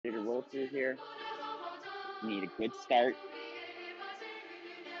go through here. You need a good start.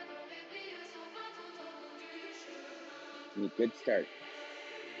 You need a good start.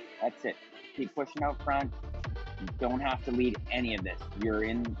 That's it. Keep pushing out front. You don't have to lead any of this. You're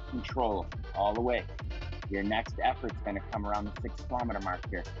in control all the way. Your next effort's going to come around the 6 kilometer mark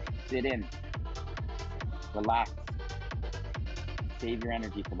here. Sit in. Relax. Save your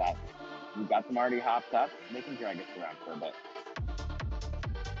energy for that. You got them already hopped up. They can drag us around for a bit.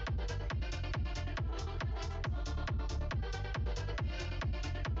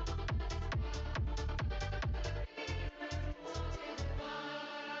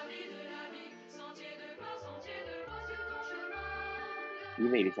 You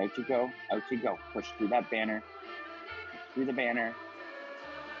ladies, out you go, out you go. Push through that banner. Push through the banner.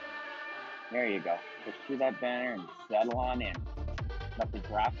 There you go. Push through that banner and settle on in. Let the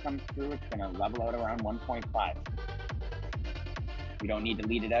draft come through. It's gonna level out around 1.5. We don't need to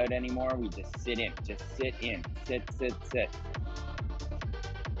lead it out anymore. We just sit in. Just sit in. Sit, sit, sit.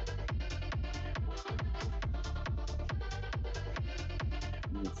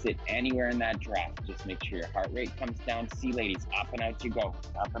 You can sit anywhere in that draft. Just make sure your heart rate comes down. See, ladies, up and out you go.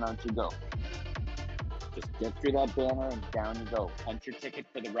 Up and out you go. Just get through that banner and down you go. Punch your ticket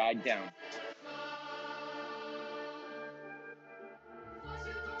for the ride down.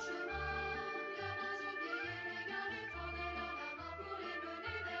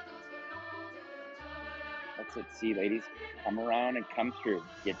 That's it. See, ladies, come around and come through.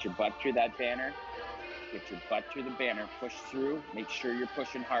 Get your butt through that banner. Get your butt through the banner. Push through. Make sure you're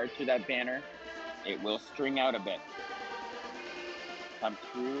pushing hard through that banner. It will string out a bit. Come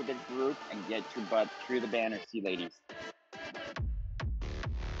through the group and get your butt through the banner. See, ladies.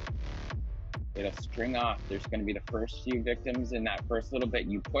 It'll string off. There's going to be the first few victims in that first little bit.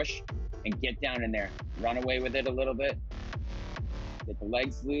 You push and get down in there. Run away with it a little bit. Get the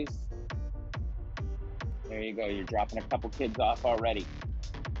legs loose. There you go. You're dropping a couple kids off already.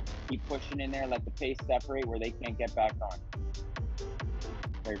 Keep pushing in there. Let the pace separate where they can't get back on.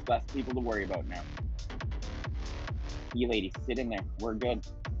 There's less people to worry about now. You ladies, sit in there. We're good.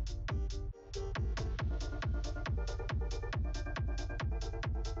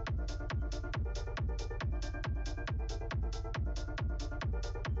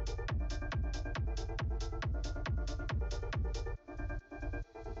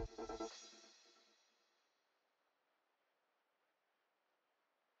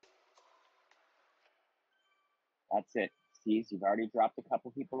 That's it. See, you've already dropped a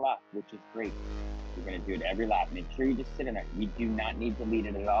couple people off, which is great. You're going to do it every lap. Make sure you just sit in there. You do not need to lead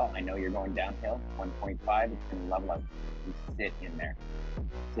it at all. I know you're going downhill, 1.5. It's going to level out. You sit in there.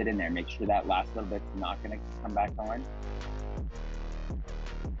 Sit in there. Make sure that last little bit's not going to come back on.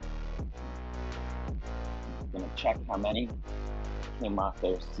 I'm going to check how many came off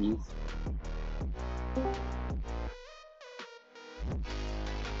their C's.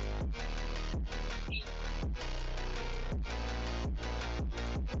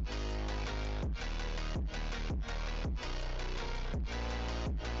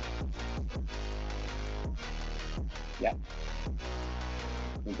 Yep.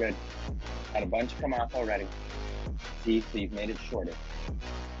 We're good. Had a bunch come off already. See, so you've made it shorter.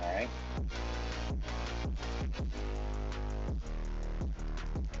 All right.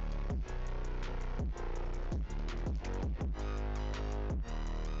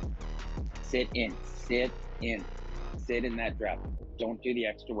 Sit in, sit in, sit in that draft. Don't do the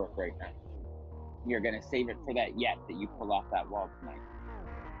extra work right now. You're gonna save it for that yet that you pull off that wall tonight.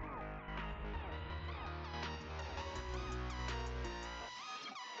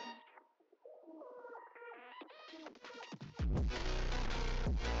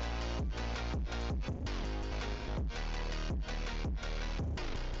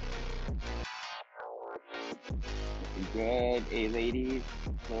 Looking good, A ladies,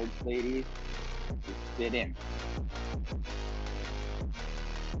 thirds ladies, just sit in.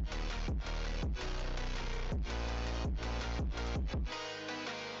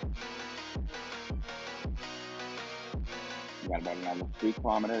 You got about another 3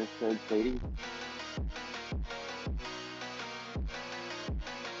 kilometers, thirds ladies.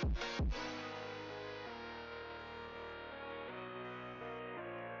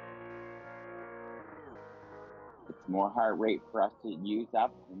 It's more heart rate for us to use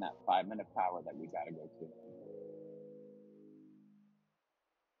up in that 5-minute power that we got to go to.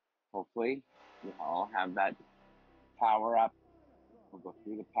 Hopefully, you all have that power up. We'll go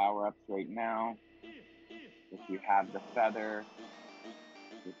through the power ups right now. If you have the feather,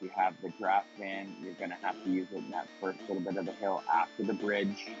 if you have the draft van, you're going to have to use it in that first little bit of the hill after the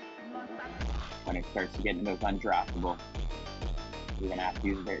bridge when it starts to get into those undraftable. You're gonna have to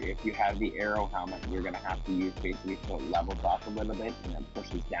use it. If you have the arrow helmet, you're gonna have to use basically so it levels off a little bit and then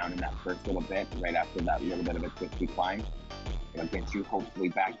pushes down in that first little bit, right after that little bit of a twisty climb. It'll get you hopefully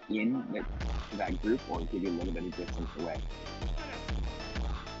back in to that group or give you a little bit of distance away.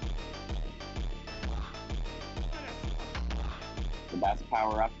 The best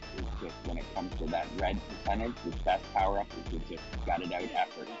power up is just when it comes to that red percentage, the best power up is to just gut it out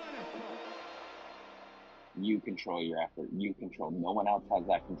effort. You control your effort. You control. No one else has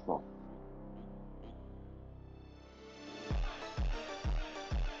that control.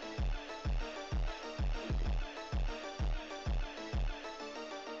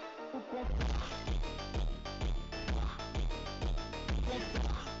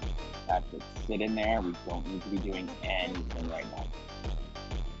 That's it. Sit in there. We don't need to be doing anything right now.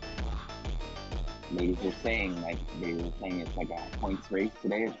 Ladies were saying, it's like a points race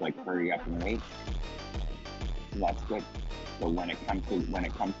today. It's like hurry up and wait. So that's good. So when it comes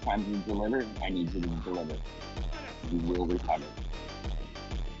time to deliver, I need you to deliver. You will recover.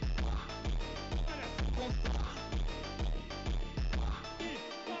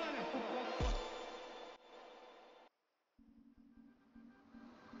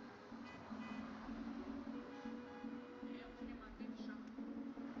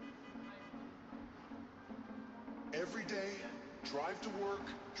 Every day, drive to work,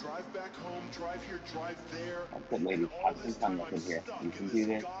 drive back home, drive here, drive there. That's it, ladies. Have some fun with it here. You can do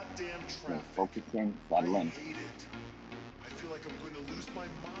this. Focus in, settle in. I hate it. I feel like I'm going to lose my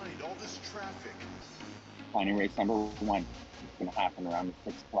mind. All this traffic. Planning race number 1. It's going to happen around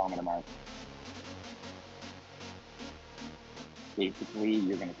the 6-kilometer mark. Basically,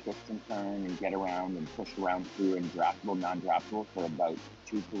 you're going to twist and turn and get around and push around through and draftable, non-draftable for about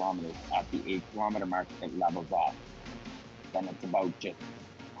 2 kilometers. At the 8-kilometer mark, it levels off. Then it's about just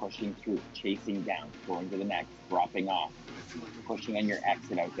pushing through, chasing down, going to the next, dropping off, pushing on your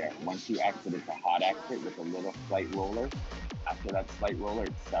exit out there. Once you exit, it's a hot exit with a little slight roller. After that slight roller,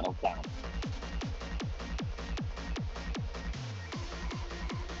 it settles down.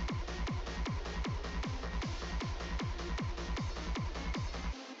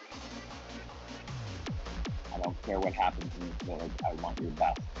 I don't care what happens in this village. I want your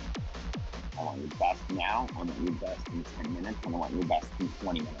best. I want your best now. I want your best in 10 minutes. And I want your best in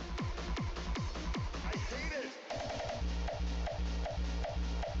 20 minutes. I hate it.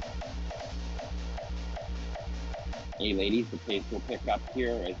 Hey ladies, the pace will pick up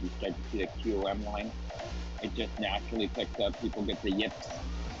here as you start to see the QOM line. It just naturally picks up. People get the yips.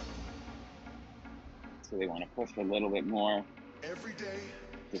 So they want to push a little bit more. Every day.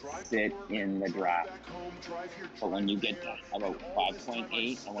 Just sit in the draft. But when you get to about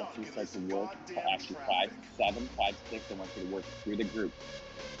 5.8, I want you to start to work, actually 5.7, 5.6, I want you to work through the group.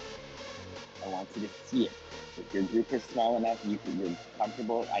 I want you to see it. If your group is small enough, you're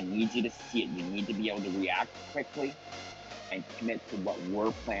comfortable, I need you to see it. You need to be able to react quickly and commit to what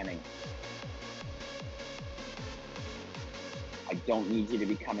we're planning. I don't need you to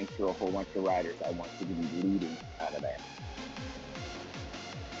be coming through a whole bunch of riders. I want you to be leading out of there.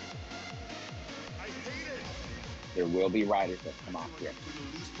 There will be riders that come off here.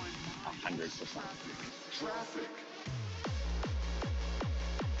 100%. Traffic.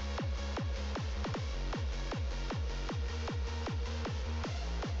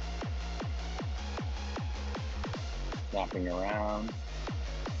 Snapping around.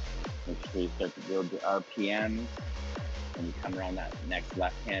 Make sure you start to build your RPMs. When you come around that next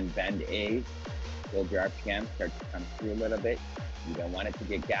left-hand bend A, build your RPM, start to come through a little bit. You don't want it to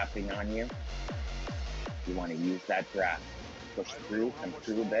get gapping on you. You want to use that draft. Push through, come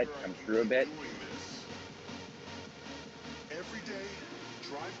through a bit, come through a bit. Every day,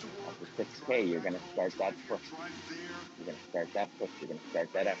 drive to work. After 6K, you're going to start that push. You're going to start that push. You're going to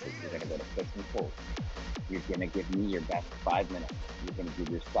start that effort. You're going to go to push and pull. You're going to give me your best 5 minutes. You're going to give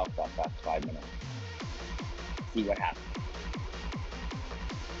yourself that best 5 minutes. See what happens.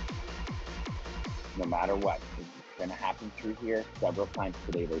 No matter what, it's going to happen through here several times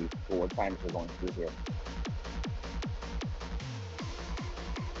today, ladies. 4 times we're going through here.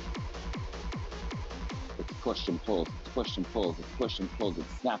 It's push and pulls, it's push and pulls, it's push and pulls,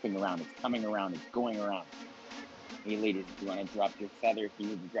 it's snapping around, it's coming around, it's going around. Hey ladies, if you want to drop your feather, if you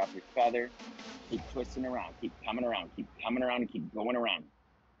need to drop your feather, keep twisting around, keep coming around, and keep going around.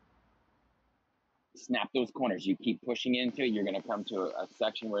 Snap those corners. You keep pushing into it, you're going to come to a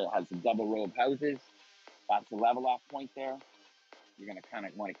section where it has a double row of houses. That's the level off point there. You're going to kind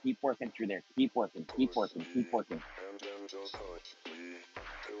of want to keep working through there. Keep working, keep working, keep working.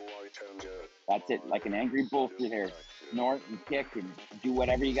 That's it, like an angry bull through there. snort and kick and do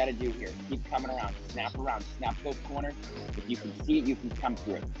whatever you got to do here. Keep coming around, snap those corners. If you can see it, you can come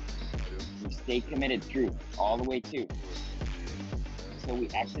through it. You stay committed through all the way too. So we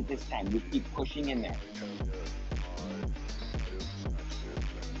exit this time. We keep pushing in there.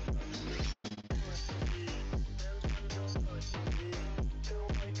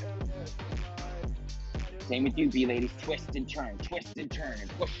 Same with you, B ladies. Twist and turn, and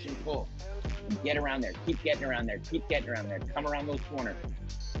push and pull. And get around there. Keep getting around there. Keep getting around there. Come around those corners.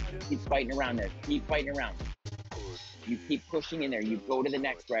 Keep fighting around there. Keep fighting around. You keep pushing in there. You go to the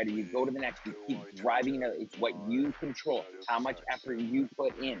next rider. You go to the next. You keep driving. It's what you control. How much effort you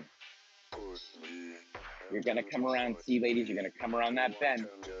put in. You're going to come around, see, ladies. You're going to come around that bend.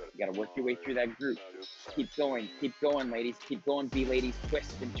 You got to work your way through that group. Keep going, ladies. Keep going, B ladies.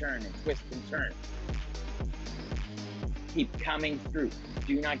 Twist and turn and twist and turn. Keep coming through.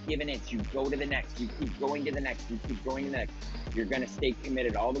 Do not give an inch. You go to the next. You keep going to the next. You keep going to the next. You're going to stay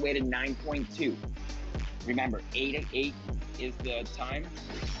committed all the way to 9.2. Remember, 8 is the time.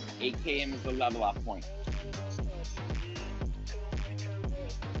 8 km is the level off point.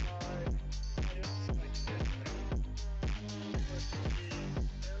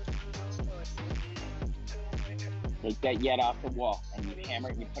 Take that yet off the wall and you hammer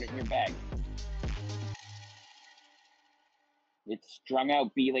it and you put it in your bag. It's strung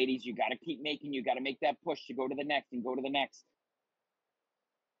out, B ladies. You got to keep making. You got to make that push to go to the next and go to the next.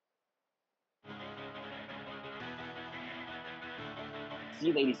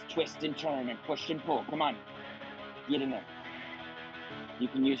 See, ladies, twist and turn and push and pull. Come on, get in there. You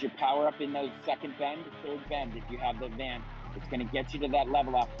can use your power up in those second bend, third bend if you have the van. It's going to get you to that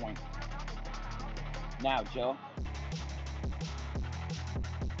level off point. Now, Joe.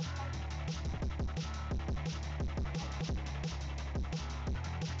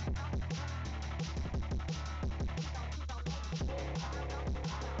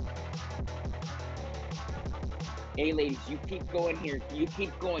 Hey, ladies, you keep going here. You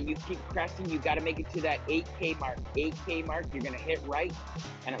keep going. You keep cresting. You got to make it to that 8K mark. 8K mark, you're going to hit right,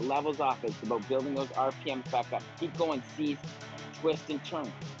 and it levels off. It's about building those RPMs back up. Keep going. Seize, twist, and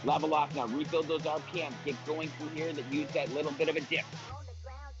turn. Level off now. Rebuild those RPMs. Get going from here. That use that little bit of a dip.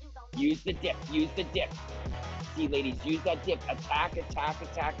 Use the dip. Use the dip. See, ladies, use that dip. Attack, attack,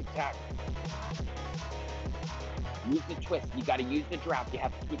 attack, attack. Use the twist. You got to use the draft. You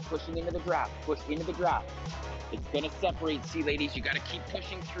have to keep pushing into the draft. Push into the draft. It's going to separate. See, ladies, you got to keep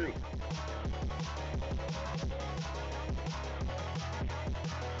pushing through.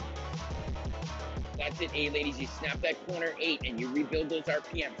 That's it, A, ladies. You snap that corner 8 and you rebuild those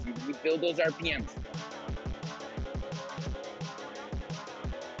RPMs. You rebuild those RPMs.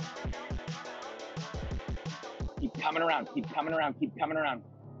 Keep coming around. Keep coming around. Keep coming around.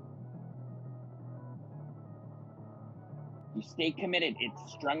 You stay committed.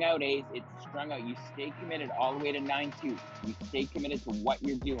 It's strung out, A's. It's strung out. You stay committed all the way to 9.2. You stay committed to what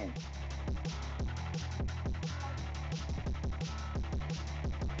you're doing.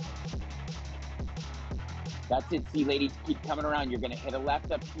 That's it, C, ladies. Keep coming around. You're going to hit a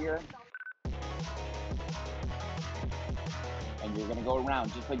left up here. And you're going to go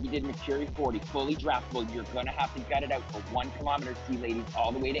around just like you did in Mercury 40. Fully draftable. You're going to have to gut it out for 1 kilometer, C, ladies,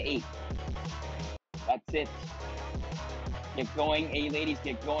 all the way to 8. That's it. Get going, A ladies,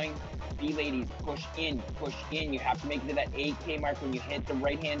 get going. B ladies, push in, push in. You have to make it to that 8K mark when you hit the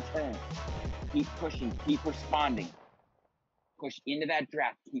right-hand turn. Keep pushing, keep responding. Push into that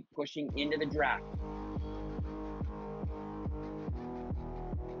draft, keep pushing into the draft.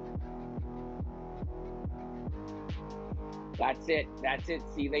 That's it,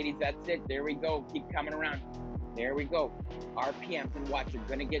 see ladies, that's it. There we go, keep coming around. There we go. RPMs and watts are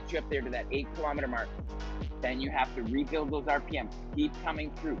gonna get you up there to that 8 kilometer mark. Then you have to rebuild those RPMs. Keep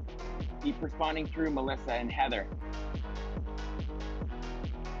coming through. Keep responding through, Melissa and Heather.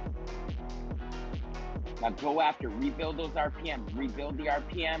 Now go after, rebuild those RPMs. Rebuild the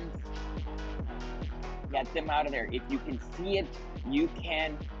RPMs. Get them out of there. If you can see it, you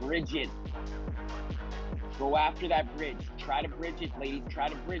can bridge it. Go after that bridge. Try to bridge it, ladies. Try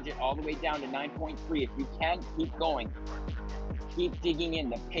to bridge it all the way down to 9.3. If you can, keep going. Keep digging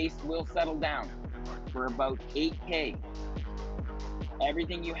in. The pace will settle down for about 8K.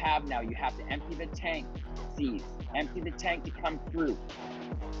 Everything you have now, you have to empty the tank. Seize. Empty the tank to come through.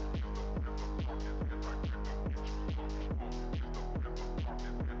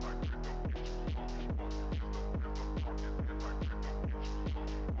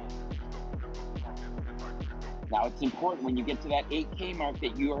 Now it's important when you get to that 8K mark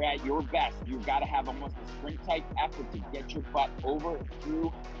that you are at your best. You've got to have almost a sprint type effort to get your butt over,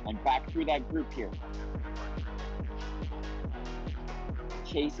 through, and back through that group here.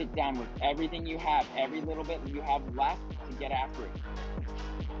 chase it down with everything you have, every little bit you have left to get after it.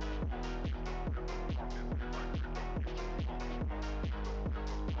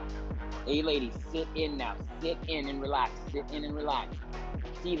 A ladies, sit in now. Sit in and relax. Sit in and relax.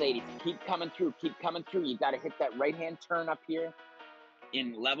 C ladies, keep coming through. Keep coming through. You got to hit that right hand turn up here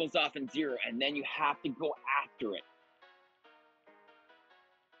in levels off and 0, and then you have to go after it.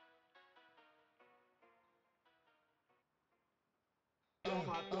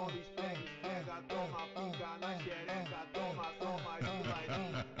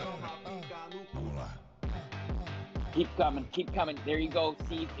 Keep coming, keep coming. There you go.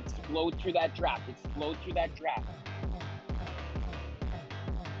 See, explode through that draft. Explode through that draft.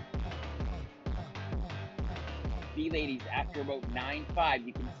 B ladies, after about 9-5,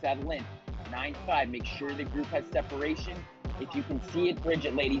 you can settle in. 9-5, make sure the group has separation. If you can see it, bridge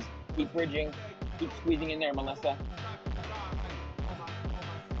it, ladies. Keep bridging. Keep squeezing in there, Melissa.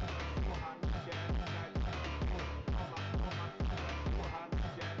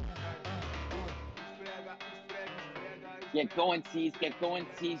 Get going, C's. Get going,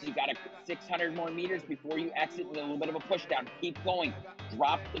 C's. You got 600 more meters before you exit with a little bit of a push down. Keep going.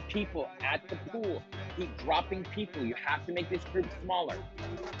 Drop the people at the pool. Keep dropping people. You have to make this group smaller.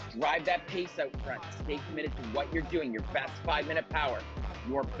 Drive that pace out front. Stay committed to what you're doing. Your best 5-minute power.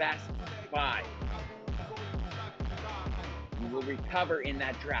 Your best 5. You will recover in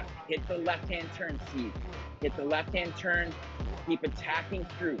that draft. Hit the left-hand turn, C's. Hit the left-hand turn. Keep attacking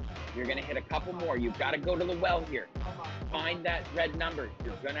through. You're going to hit a couple more. You've got to go to the well here. Find that red number.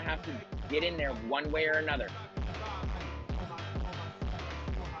 You're going to have to get in there one way or another.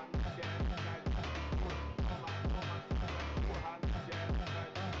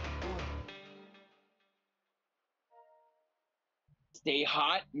 Stay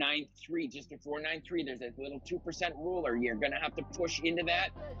hot, 9-3, just before 9-3, there's a little 2% ruler. You're gonna have to push into that.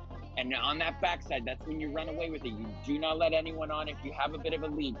 And on that backside, that's when you run away with it. You do not let anyone on if you have a bit of a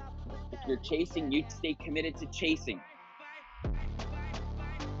lead. If you're chasing, you stay committed to chasing.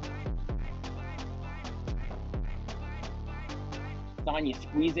 Sonya,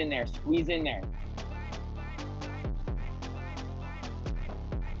 squeeze in there, squeeze in there.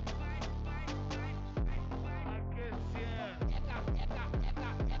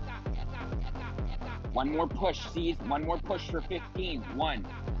 One more push, C's. One more push for 15. 1,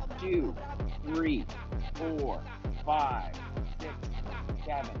 2, 3, 4, 5, 6,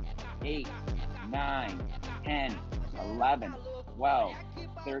 7, 8, 9, 10, 11, 12,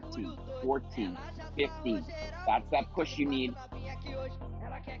 13, 14, 15. That's that push you need.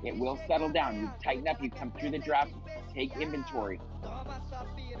 It will settle down. You tighten up, you come through the draft, take inventory.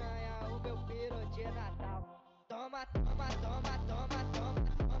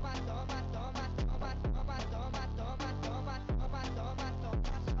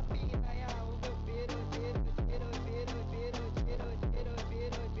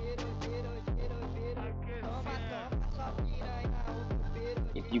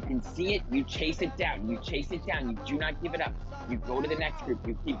 If you can see it, you chase it down. You chase it down. You do not give it up. You go to the next group.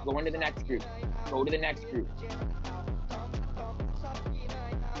 You keep going to the next group. Go to the next group.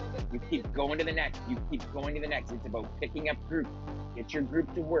 You keep going to the next. You keep going to the next. It's about picking up groups. Get your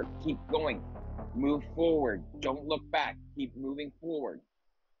group to work. Keep going. Move forward. Don't look back. Keep moving forward.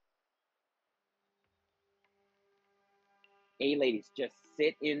 A ladies, just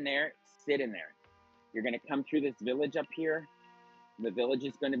sit in there. Sit in there. You're going to come through this village up here. The village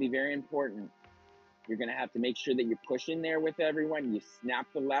is going to be very important. You're going to have to make sure that you push in there with everyone. You snap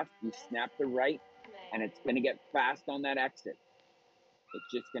the left, you snap the right, and it's going to get fast on that exit.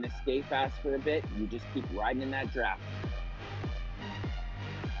 It's just going to stay fast for a bit. You just keep riding in that draft.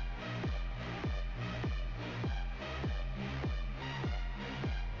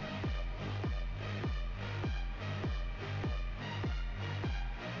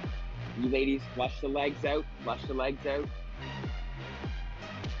 You ladies, flush the legs out, flush the legs out.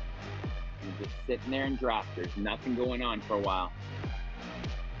 You're just sitting there in draft. There's nothing going on for a while.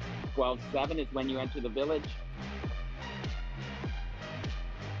 12-7 is when you enter the village.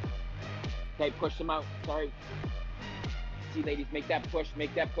 Okay, push them out. Sorry. See, ladies, make that push.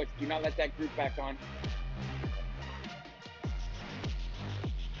 Make that push. Do not let that group back on.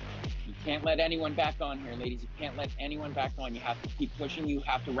 You can't let anyone back on here, ladies. You can't let anyone back on. You have to keep pushing. You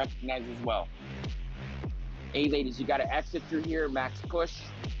have to recognize as well. A ladies, you got to exit through here. Max push.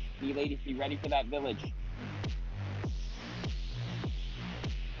 B ladies, be ready for that village.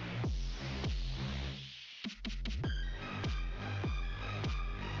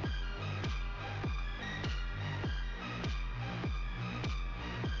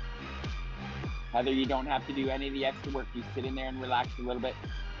 Heather, you don't have to do any of the extra work. You sit in there and relax a little bit.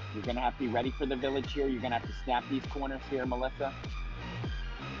 You're gonna have to be ready for the village here. You're gonna have to snap these corners here, Melissa.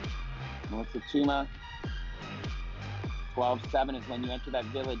 Melissa Chuma. 12-7 is when you enter that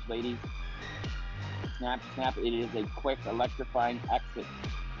village, ladies. Snap, snap. It is a quick, electrifying exit.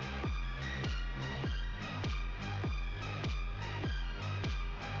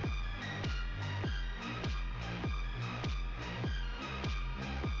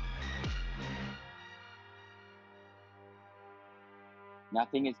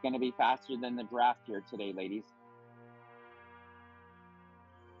 Nothing is going to be faster than the draft here today, ladies.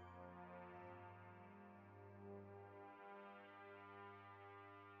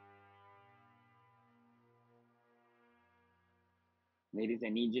 Ladies, I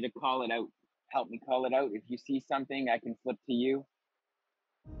need you to call it out. Help me call it out. If you see something, I can flip to you.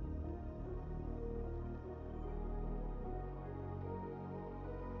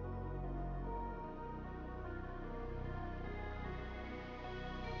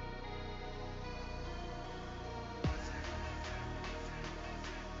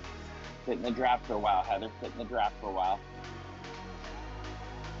 Sit in the draft for a while, Heather. Sit in the draft for a while.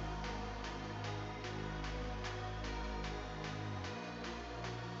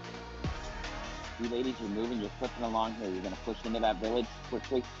 You ladies, you're moving, you're flipping along here. You're going to push into that village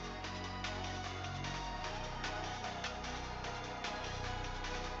quickly.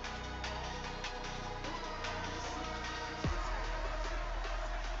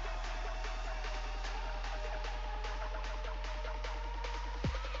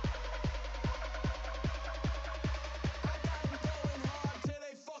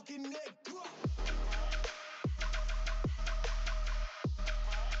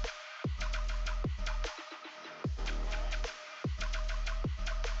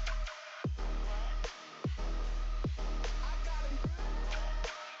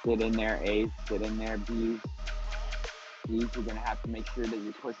 Sit in there, A's. Sit in there, B's. B's, you're going to have to make sure that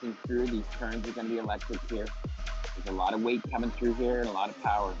you're pushing through. These turns are going to be electric here. There's a lot of weight coming through here and a lot of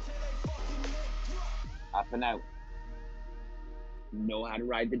power. Up and out. Know how to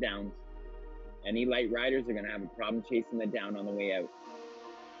ride the downs. Any light riders are going to have a problem chasing the down on the way out.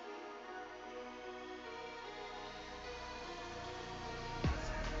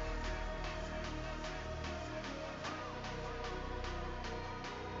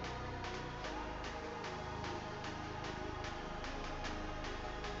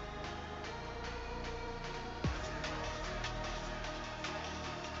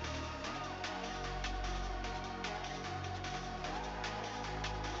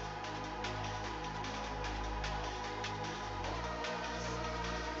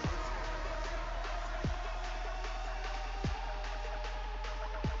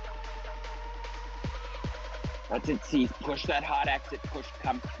 That's it, see, push that hot exit, push,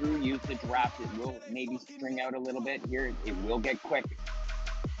 come through, use the draft. It will maybe string out a little bit here. It will get quick.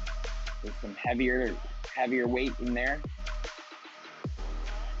 There's some heavier weight in there.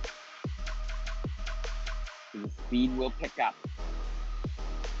 So the speed will pick up.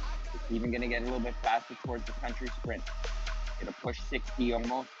 It's even gonna get a little bit faster towards the country sprint. It'll push 60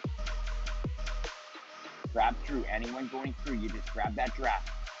 almost. Grab through, anyone going through, you just grab that draft.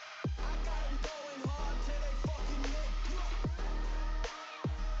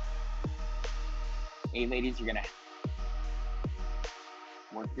 Hey ladies, you're gonna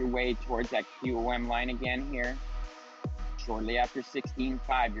work your way towards that QOM line again here. Shortly after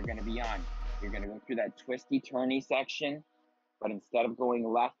 16.5, you're gonna be on. You're gonna go through that twisty, turny section, but instead of going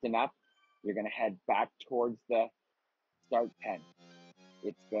left and up, you're gonna head back towards the start pen.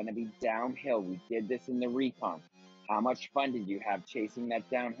 It's gonna be downhill. We did this in the recon. How much fun did you have chasing that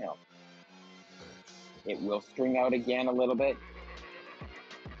downhill? It will string out again a little bit.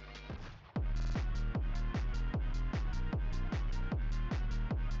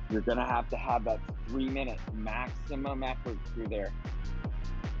 You're gonna have that 3-minute maximum effort through there,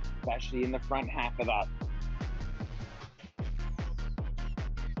 especially in the front half of that.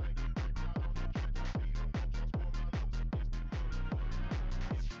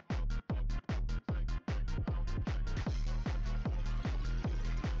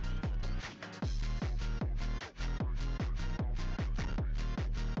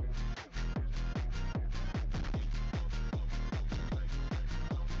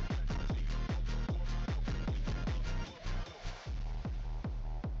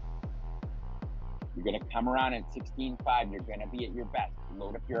 You're gonna come around at 16.5. You're gonna be at your best.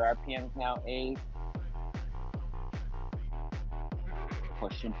 Load up your RPMs now, A's.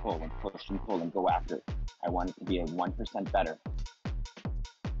 Push and pull and push and pull and go after it. I want it to be a 1% better.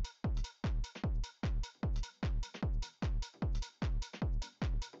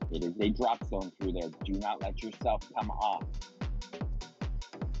 It is a drop zone through there. Do not let yourself come off.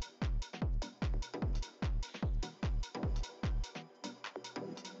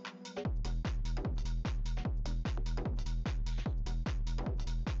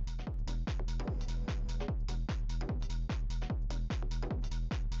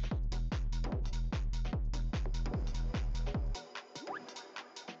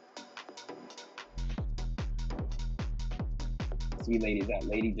 See, ladies, that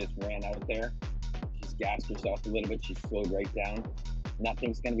lady just ran out there. She's gassed herself a little bit. She slowed right down.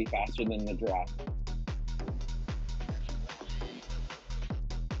 Nothing's going to be faster than the drop.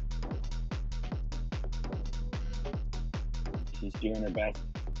 She's doing her best,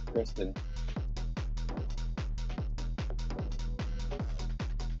 Kristen.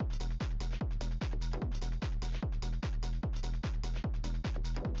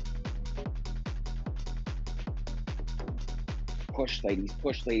 Push, ladies,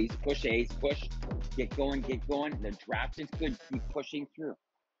 push, ladies, push, Ace, push. Get going, get going. The draft is good. Keep pushing through.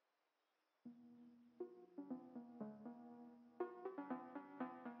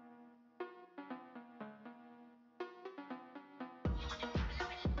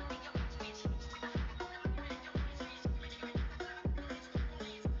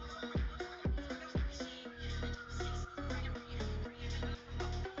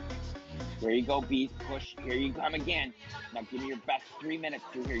 There you go, bees. Push. Here you come again. Now give me your best 3 minutes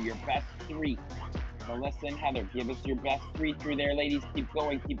through here. Your best 3. Melissa and Heather, give us your best 3 through there, ladies. Keep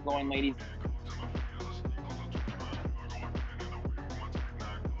going, ladies.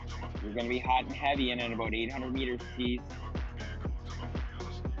 You're going to be hot and heavy in at about 800 meters, bees.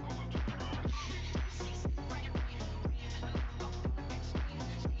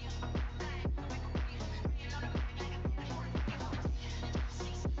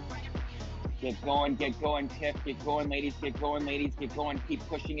 Get going, Tiff. Get going, ladies. Get going, ladies. Get going. Keep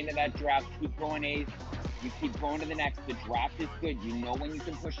pushing into that draft. Keep going, A's. You keep going to the next. The draft is good. You know when you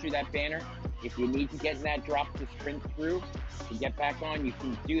can push through that banner. If you need to get in that drop to sprint through, to get back on, you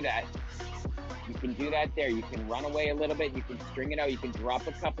can do that. You can do that there. You can run away a little bit. You can string it out. You can drop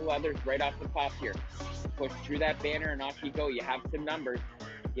a couple others right off the top here. Push through that banner and off you go. You have some numbers.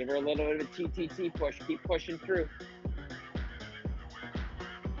 Give her a little bit of a TTT push. Keep pushing through.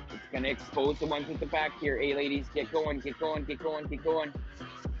 Gonna expose the ones at the back here. Hey, ladies, get going, get going, get going, get going.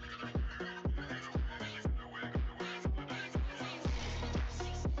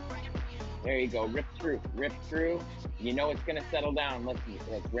 There you go. Rip through, rip through. You know it's gonna settle down. Let's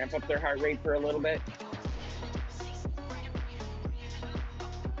ramp up their heart rate for a little bit.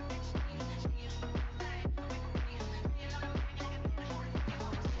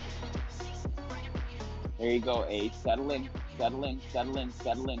 There you go, A. Settle in, settle in, settle in,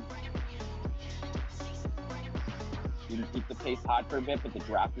 settle in. You can keep the pace hot for a bit, but the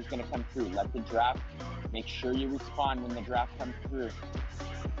draft is going to come through. Let the draft, make sure you respond when the draft comes through.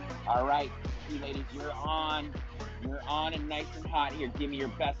 All right, you ladies, you're on. You're on and nice and hot here. Give me your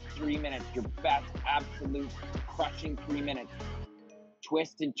best 3 minutes, your best absolute crushing 3 minutes.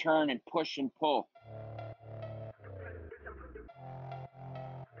 Twist and turn and push and pull.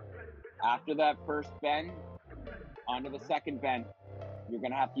 After that first bend, onto the second bend. You're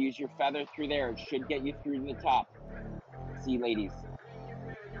going to have to use your feather through there. It should get you through to the top. See, ladies.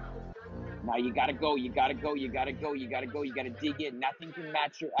 Now you got to go. You got to go. You got to go. You got to go. You got to dig in. Nothing can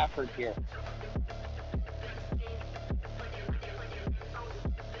match your effort here.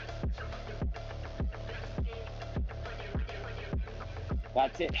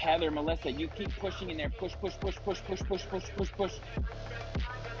 That's it. Heather, Melissa, you keep pushing in there. Push, push, push, push, push, push, push, push, push.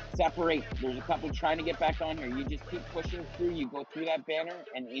 Separate. There's a couple trying to get back on here. You just keep pushing through. You go through that banner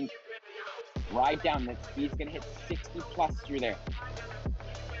and ride down. That speed's going to hit 60 plus through there.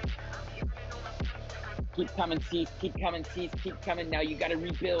 Keep coming, C's. Keep coming, C's. Keep coming. Now you got to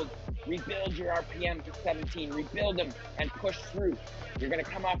rebuild. Rebuild your RPM to 17. Rebuild them and push through. You're going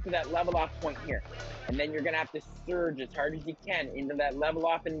to come off to that level off point here. And then you're going to have to surge as hard as you can into that level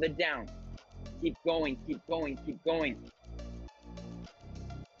off and the down. Keep going, keep going, keep going.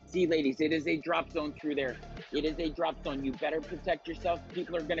 See, ladies, it is a drop zone through there. It is a drop zone. You better protect yourself.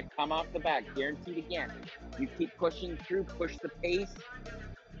 People are going to come off the back. Guaranteed again. You keep pushing through. Push the pace.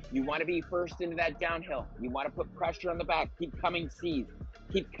 You want to be first into that downhill. You want to put pressure on the back. Keep coming, C's.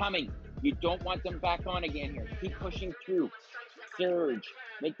 Keep coming. You don't want them back on again here. Keep pushing through. Surge.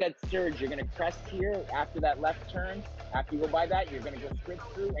 Make that surge. You're going to crest here after that left turn. After you go by that, you're going to go sprint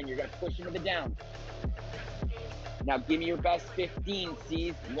through and you're going to push into the down. Now give me your best 15,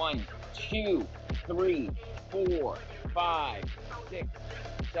 C's. 1, 2, 3, 4, 5, 6,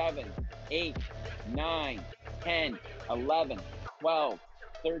 7, 8, 9, 10, 11, 12,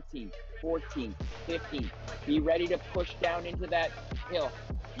 13, 14, 15. Be ready to push down into that hill.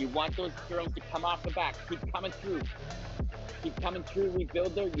 You want those girls to come off the back. Keep coming through. Keep coming through,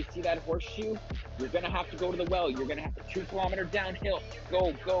 rebuild there. You see that horseshoe? You're gonna have to go to the well. You're gonna have to 2-kilometer downhill.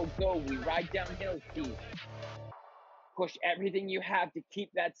 Go, go, go. We ride downhill, Steve. Push everything you have to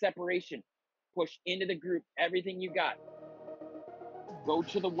keep that separation. Push into the group, everything you got. Go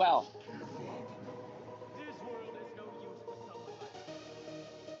to the well. This world is no use for someone like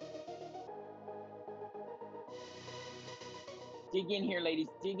Dig in here, ladies.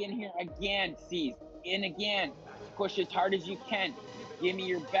 Dig in here again, C's. In again. Push as hard as you can. Give me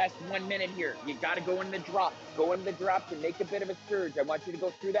your best 1 minute here. You got to go in the drop. Go in the drop to make a bit of a surge. I want you to go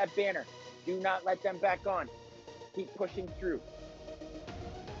through that banner. Do not let them back on. Keep pushing through.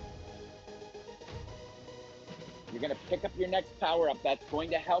 You're going to pick up your next power up. That's going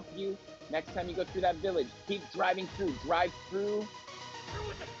to help you next time you go through that village. Keep driving through. Drive through.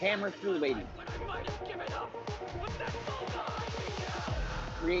 Hammer through, ladies.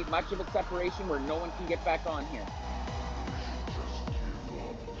 Create much of a separation where no one can get back on here.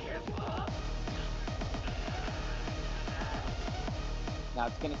 Now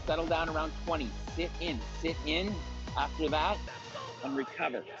it's going to settle down around 20. Sit in after that and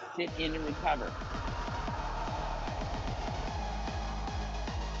recover. Sit in and recover.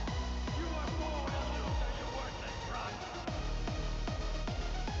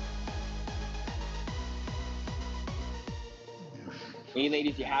 Hey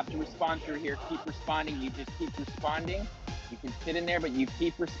ladies, you have to respond through here. Keep responding. You just keep responding. You can sit in there, but you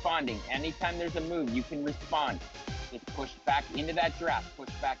keep responding. Anytime there's a move, you can respond. Just push back into that draft. Push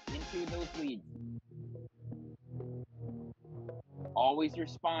back into those leads. Always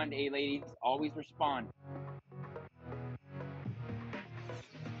respond, hey ladies. Always respond.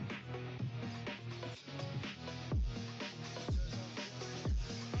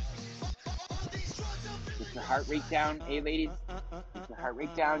 Get your heart rate down, hey ladies. Get your heart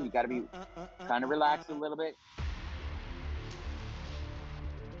rate down. You got to be kind of relaxed a little bit.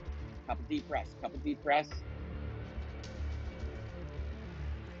 Couple deep breaths. Couple deep breaths.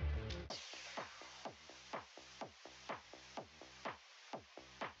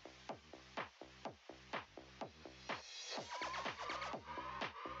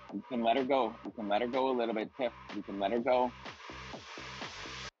 You can let her go. You can let her go a little bit, Tiff. You can let her go.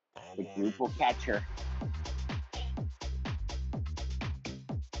 The group will catch her.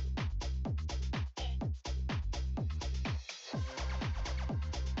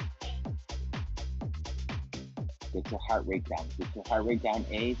 Get your heart rate down. Get your heart rate down,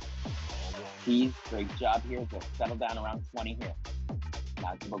 A. C's, great job here. Just settle down around 20 here.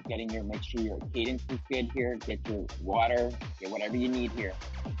 Now it's about getting your, make sure your cadence is good here. Get your water, get whatever you need here.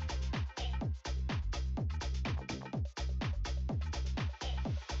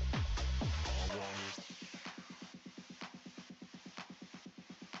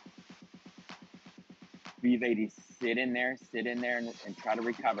 B ladies, sit in there and try to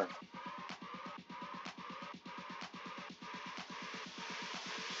recover.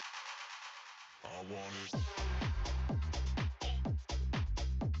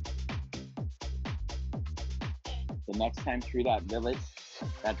 The next time through that village,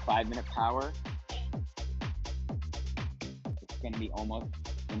 that 5-minute power, it's going to be almost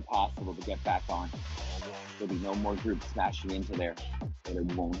impossible to get back on. There'll be no more groups smashing into there.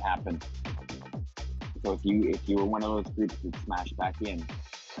 It won't happen. So if you were one of those groups that smashed back in,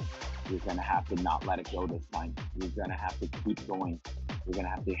 you're going to have to not let it go this time. You're going to have to keep going. You're going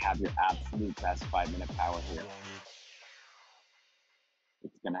to have your absolute best 5-minute power here.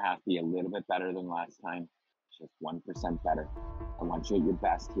 It's going to have to be a little bit better than last time. Just 1% better. I want you at your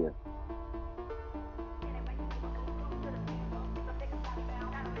best here.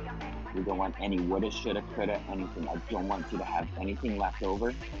 We don't want any woulda, shoulda, coulda, anything. I don't want you to have anything left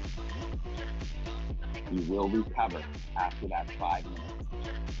over. You will recover after that 5 minutes.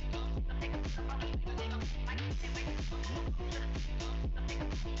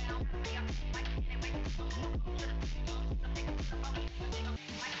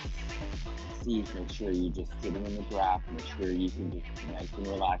 See, make sure you're just sitting in the draft. Make sure you can just nice and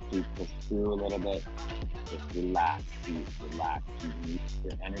relaxed. You push through a little bit. Just relax, please, relax. You need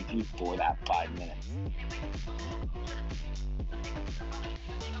your energy for that 5 minutes.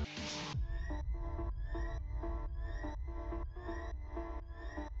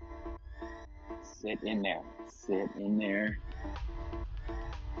 Sit in there. Sit in there.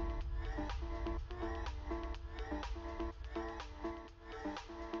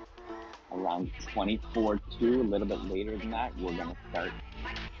 Around 24-2, a little bit later than that, we're going to start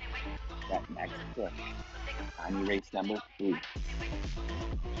that next push. Tiny race number 3.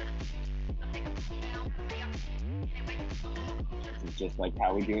 This is just like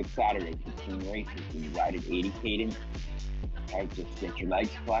how we do it Saturdays between races. When you ride at 80 cadence, right, just get your legs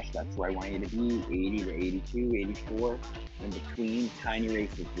flushed. That's where I want you to be, 80 to 82, 84. In between tiny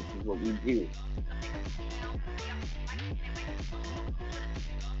races, this is what we do.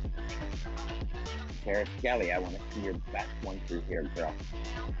 Sarah Skelly, I want to see your best one through here, girl.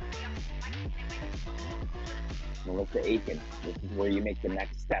 Melissa Aiken, this is where you make the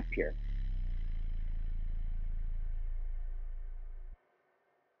next step here.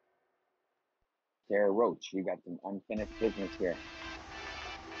 Sarah Roach, you got some unfinished business here.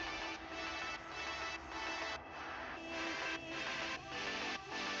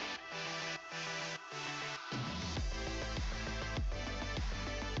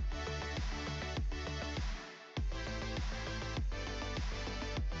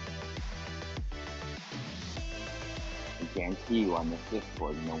 I guarantee you on this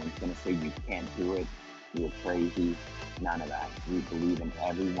Discord, no one's going to say you can't do it, you're crazy, none of that. We believe in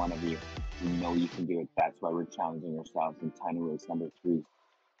every one of you. We know you can do it. That's why we're challenging ourselves in tiny race number 3.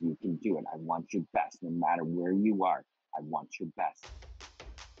 You can do it. I want your best. No matter where you are, I want your best.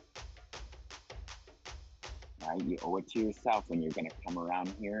 All right, you owe it to yourself when you're going to come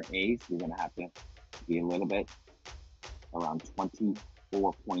around here, Ace. You're going to have to be a little bit around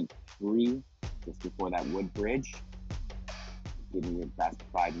 24.3 just before that wood bridge. Give me your best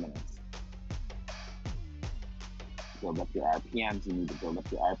 5 minutes. Build up your RPMs. You need to build up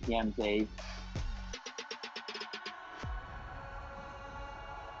your RPMs, Dave.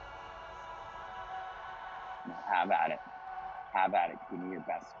 Now have at it. Have at it. Give me your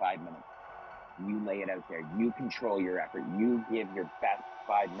best 5 minutes. You lay it out there. You control your effort. You give your best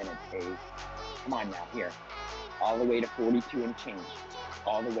 5 minutes, Dave. Come on now, here. All the way to 42 and change.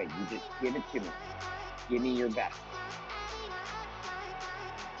 All the way. You just give it to me. Give me your best.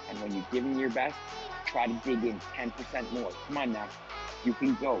 And when you give me your best, try to dig in 10% more. Come on now. You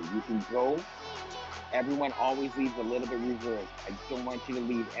can go. You can go. Everyone always leaves a little bit reserved. I don't want you to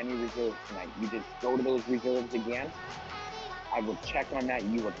leave any reserves tonight. You just go to those reserves again. I will check on that.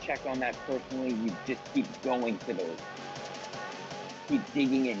 You will check on that personally. You just keep going to those. Keep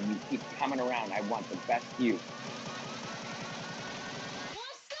digging in. You keep coming around. I want the best you.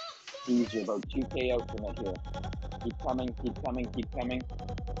 Geez, you're about 2K out from it here. Keep coming, keep coming, keep coming.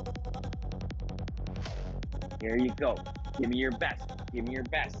 Here you go. Give me your best. Give me your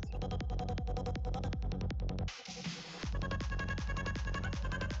best.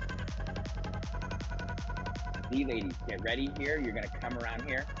 See, ladies, get ready here. You're going to come around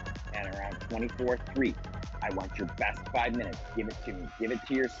here and around 24.3. I want your best 5 minutes. Give it to me. Give it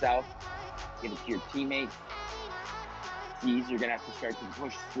to yourself. Give it to your teammates. C's, you're going to have to start to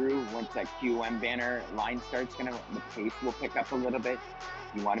push through. Once that QM banner line starts, the pace will pick up a little bit.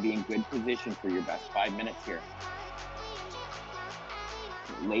 You want to be in good position for your best 5 minutes here.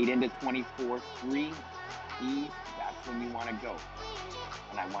 Late into 24.3, C's, that's when you want to go.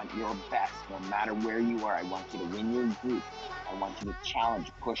 And I want your best, no matter where you are. I want you to win your group. I want you to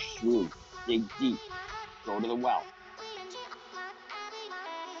challenge, push through, dig deep, go to the well.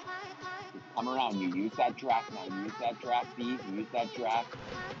 You come around, you use that draft now. Use that draft, B, use that draft.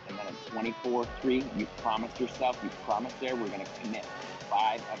 And then at 24.3, you promised yourself, you promised there, we're going to commit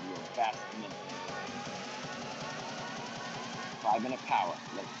 5 of your best minutes. 5 minute power.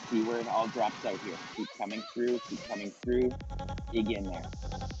 Let's see where it all drops out here. Keep coming through, keep coming through. Dig in there.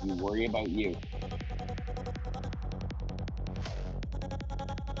 You worry about you.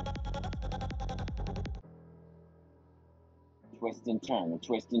 Twist and turn, and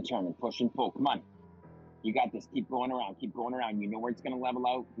twist and turn, and push and pull. Come on. You got this. Keep going around. Keep going around. You know where it's going to level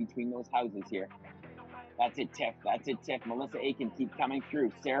out between those houses here. That's it, Tiff. That's it, Tiff. Melissa Aiken, keep coming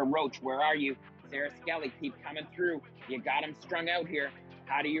through. Sarah Roach, where are you? Sarah Skelly, keep coming through. You got them strung out here.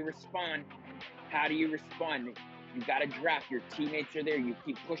 How do you respond? How do you respond? You got to draft. Your teammates are there. You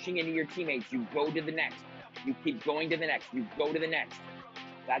keep pushing into your teammates. You go to the next. You keep going to the next. You go to the next.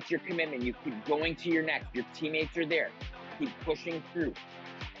 That's your commitment. You keep going to your next. Your teammates are there. Keep pushing through.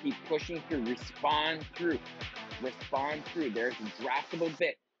 Keep pushing through. Respond through. Respond through. There's a draftable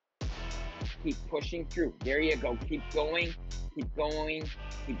bit. Keep pushing through. There you go. Keep going. Keep going.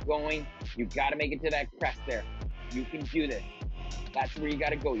 Keep going. You got to make it to that crest there. You can do this. That's where you got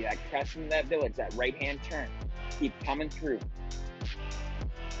to go. That crest in that village, that right-hand turn. Keep coming through.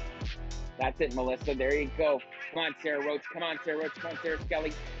 That's it, Melissa. There you go. Come on, Sarah Roach. Come on, Sarah Roach. Come on, Sarah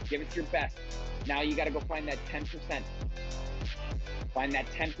Skelly. Give us your best. Now you got to go find that 10%. Find that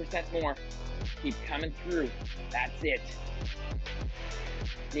 10% more. Keep coming through. That's it.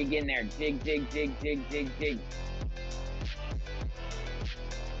 Dig in there. Dig, dig, dig, dig, dig, dig.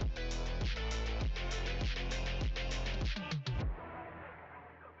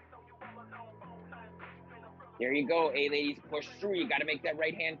 There you go, ladies, push through. You gotta make that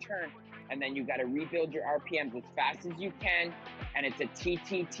right hand turn, and then you gotta rebuild your RPMs as fast as you can, and it's a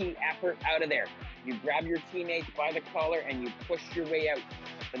TTT effort out of there. You grab your teammates by the collar and you push your way out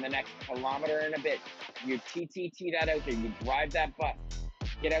for the next kilometer and a bit. You TTT that out there, you drive that bus,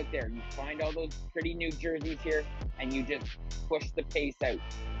 get out there, you find all those pretty new jerseys here, and you just push the pace out.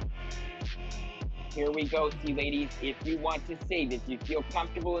 Here we go, see ladies, if you want to save, if you feel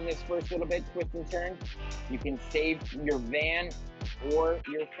comfortable in this first little bit, twist and turn, you can save your van or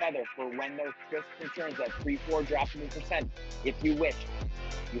your feather for when those twists and turns, that 3-4 droppable percent, if you wish.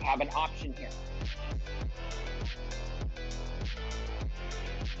 You have an option here.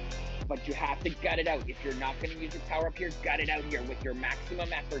 But you have to gut it out. If you're not going to use your power up here, gut it out here with your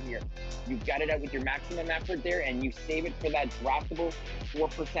maximum effort here. You gut it out with your maximum effort there, and you save it for that droppable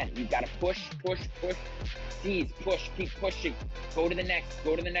 4%. You got to push, push, push, seize, push, keep pushing. Go to the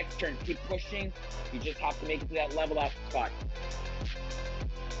next turn, keep pushing. You just have to make it to that level up spot.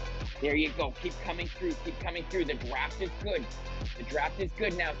 There you go. Keep coming through. Keep coming through. The draft is good. The draft is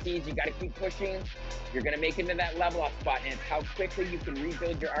good now, Seize. You got to keep pushing. You're going to make it to that level up spot, and it's how quickly you can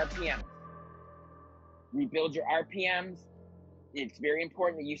rebuild your RPMs. Rebuild your RPMs. It's very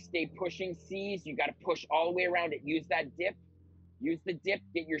important that you stay pushing, Seize. You got to push all the way around it. Use that dip. Use the dip.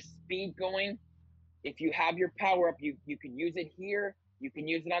 Get your speed going. If you have your power up, you can use it here. You can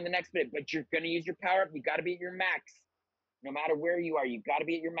use it on the next bit, but you're going to use your power up. You got to be at your max. No matter where you are, you got to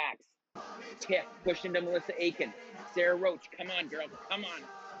be at your max. Tiff, push into Melissa Aiken. Sarah Roach, come on, girl, come on.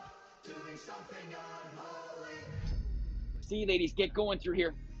 See, ladies, get going through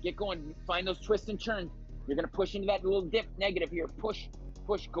here. Get going. Find those twists and turns. You're going to push into that little dip negative here. Push,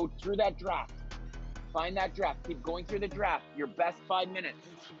 push, go through that draft. Find that draft. Keep going through the draft. Your best 5 minutes.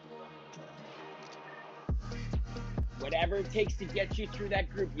 Whatever it takes to get you through that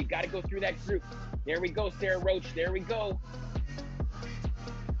group, you got to go through that group. There we go, Sarah Roach. There we go.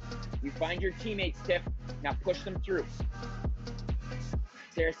 You find your teammates, Tiff. Now push them through.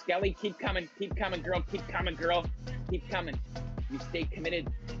 Sarah Skelly, keep coming, girl. Keep coming, girl. Keep coming. You stay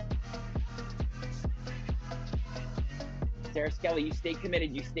committed. Sarah Skelly, you stay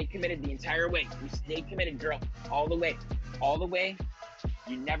committed. You stay committed the entire way. You stay committed, girl. All the way. All the way.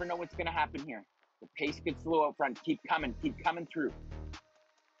 You never know what's going to happen here. The pace gets slow out front. Keep coming through.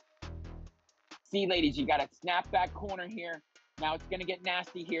 See, ladies, you got a snap back corner here. Now it's going to get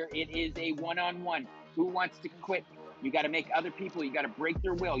nasty here. It is a one-on-one. Who wants to quit? You got to make other people, you got to break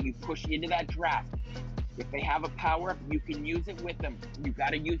their will. You push into that draft. If they have a power up, you can use it with them. You got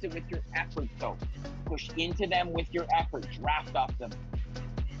to use it with your effort, though. Push into them with your effort. Draft off them.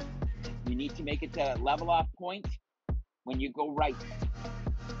 You need to make it to level off point when you go right.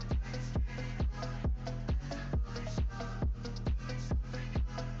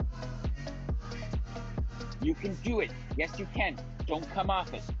 You can do it. Yes, you can. Don't come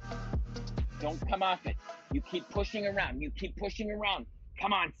off it. Don't come off it. You keep pushing around. You keep pushing around.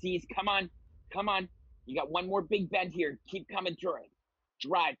 Come on, Seize. Come on. Come on. You got one more big bend here. Keep coming through it.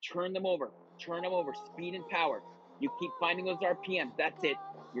 Drive. Turn them over. Turn them over. Speed and power. You keep finding those RPMs. That's it.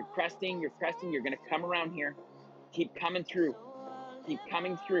 You're cresting. You're cresting. You're going to come around here. Keep coming through. Keep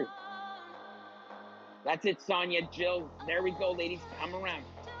coming through. That's it, Sonia, Jill. There we go, ladies. Come around.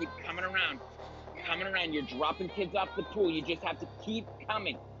 Keep coming around. Coming around. You're dropping kids off the pool. You just have to keep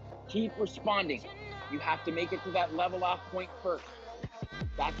coming. Keep responding. You have to make it to that level off point first.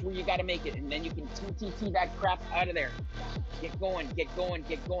 That's where you got to make it, and then you can TTT that crap out of there. Get going, get going,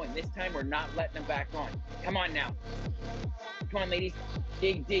 get going. This time we're not letting them back on. Come on now. Come on, ladies.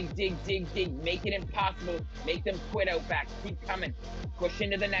 Dig, dig, dig, dig, dig. Make it impossible. Make them quit out back. Keep coming. Push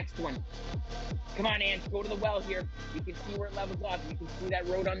into the next one. Come on, Ange. Go to the well here. You can see where it levels off. You can see that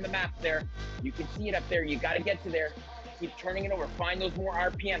road on the map there. You can see it up there. You got to get to there. Keep turning it over. Find those more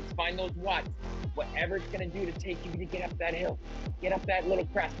RPMs. Find those watts. Whatever it's going to do to take you to get up that hill. Get up that little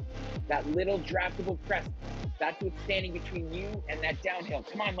crest. That little draftable crest. That's what's standing between you and that downhill.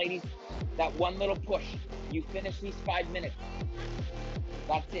 Come on, ladies. That one little push. You finish these 5 minutes.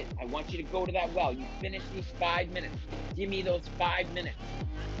 That's it. I want you to go to that well. You finish these 5 minutes. Give me those 5 minutes.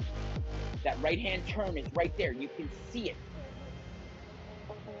 That right-hand turn is right there. You can see it.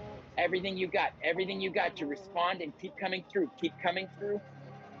 Everything you got to respond and keep coming through. Keep coming through.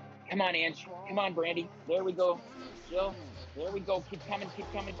 Come on, Ange. Come on, Brandy. There we go. Jill. There we go. Keep coming,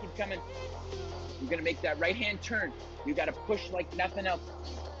 keep coming, keep coming. You're gonna make that right hand turn. You gotta push like nothing else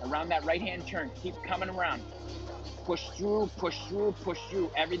around that right hand turn. Keep coming around. Push through, push through, push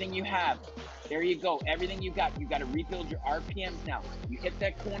through. Everything you have. There you go. Everything you got. You gotta rebuild your RPMs now. You hit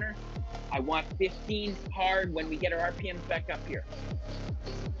that corner. I want 15 hard when we get our RPMs back up here.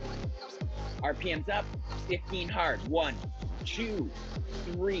 RPMs up, 15 hard. 1, 2,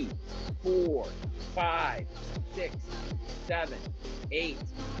 3, 4, 5, 6, 7, 8,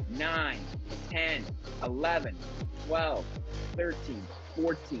 9, 10, 11, 12, 13,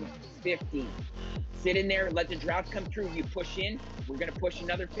 14, 15. Sit in there, let the draft come through. You push in. We're going to push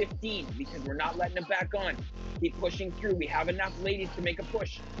another 15 because we're not letting them back on. Keep pushing through. We have enough ladies to make a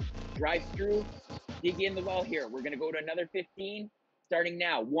push. Drive through. Dig in the wall here. We're going to go to another 15 starting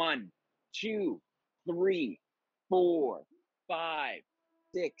now. 1, 2, 3, 4, 5,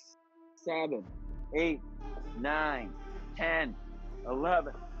 6, 7, 8, 9, 10,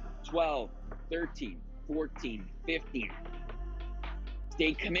 11, 12, 13, 14, 15.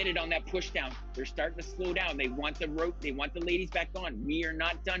 Stay committed on that push down. They're starting to slow down. They want the rope. They want the ladies back on. We are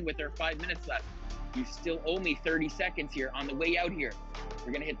not done with our 5 minutes left. You still owe me 30 seconds here on the way out here.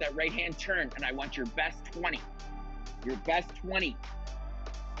 We're going to hit that right hand turn, and I want your best 20. Your best 20.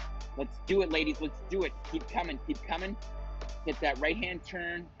 Let's do it, ladies. Let's do it. Keep coming. Keep coming. Hit that right hand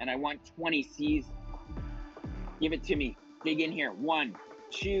turn, and I want 20 C's. Give it to me. Dig in here. 1,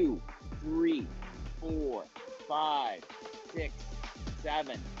 2, 3, 4, 5, 6,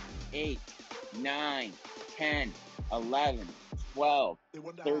 7, 8, 9, 10, 11, 12,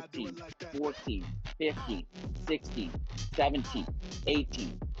 13, 14, 15, 16, 17,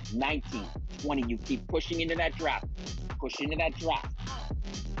 18, 19, 20. You keep pushing into that drop. Push into that drop.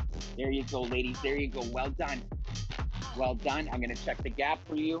 There you go, ladies. There you go. Well done. Well done. I'm going to check the gap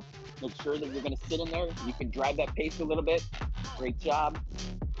for you. Make sure that you're going to sit in there. You can drive that pace a little bit. Great job.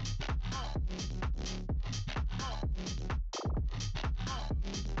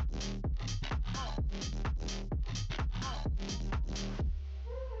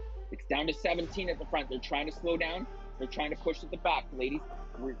 It's down to 17 at the front. They're trying to slow down. They're trying to push at the back, ladies.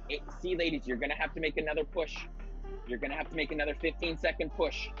 See, ladies, you're going to have to make another push. You're going to have to make another 15-second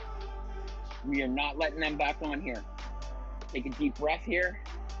push. We are not letting them back on here. Take a deep breath here.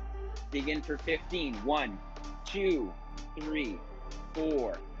 Dig in for 15. 1, 2, 3,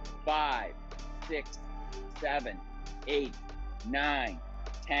 4, 5, 6, 7, 8, 9,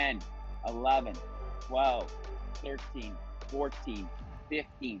 10, 11, 12, 13, 14,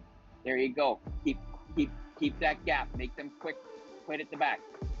 15. There you go. Keep that gap. Make them quick. Quit at the back.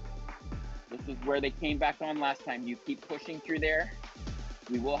 This is where they came back on last time. You keep pushing through there.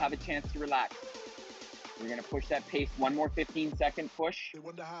 We will have a chance to relax. We're going to push that pace. One more 15-second push.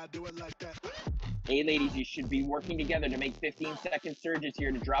 Hey, ladies, you should be working together to make 15-second surges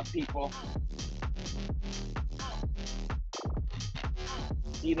here to drop people.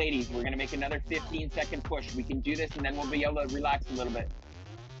 See, ladies, we're going to make another 15-second push. We can do this, and then we'll be able to relax a little bit.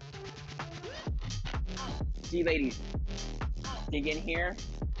 See, ladies, dig in here.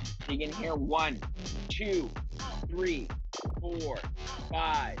 Dig in here. 1, 2, 3, 4,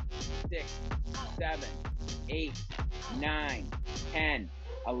 5, 6, 7, 8, 9, 10,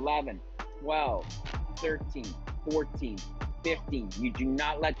 11, 12, 13, 14, 15. You do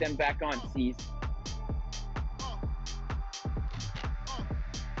not let them back on, C's.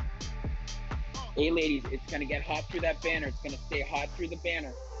 Hey, ladies, it's going to get hot through that banner. It's going to stay hot through the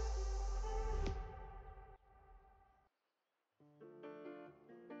banner.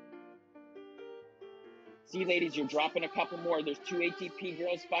 See, ladies, you're dropping a couple more. There's 2 ATP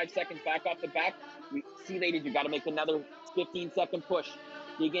girls, 5 seconds back off the back. See, ladies, you got to make another 15-second push.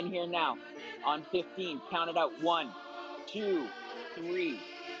 Dig in here now. On 15, count it out. 1, 2, 3,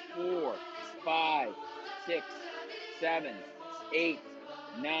 4, 5, 6, 7, 8,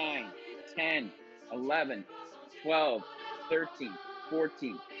 9, 10, 11, 12, 13,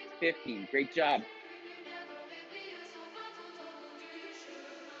 14, 15. Great job.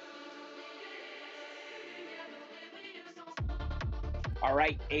 All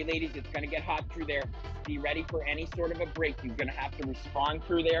right, hey, ladies, it's going to get hot through there. Be ready for any sort of a break. You're going to have to respond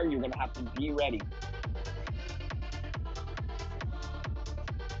through there. You're going to have to be ready.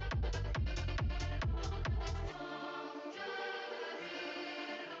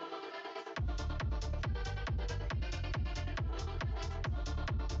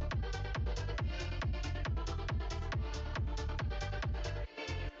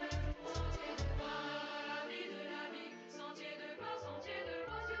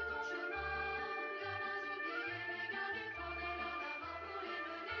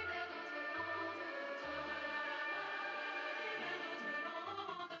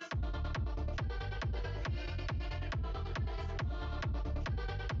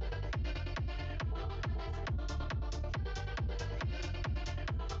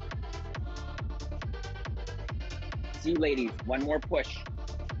 See, ladies, one more push.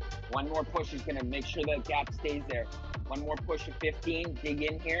 One more push is gonna make sure that gap stays there. One more push of 15, dig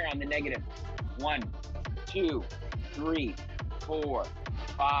in here on the negative. 1, 2, 3, 4,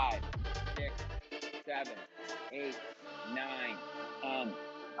 5, 6, 7, 8, 9, 10,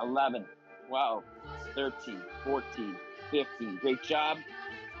 11, 12, 13, 14, 15. Great job.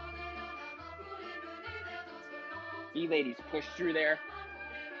 B ladies, push through there.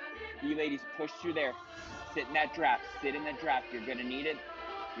 B ladies, push through there. Sit in that draft, sit in that draft. You're gonna need it.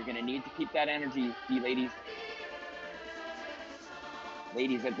 You're gonna need to keep that energy, B ladies.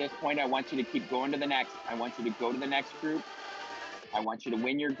 Ladies, at this point, I want you to keep going to the next. I want you to go to the next group. I want you to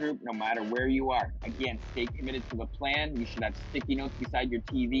win your group no matter where you are. Again, stay committed to the plan. You should have sticky notes beside your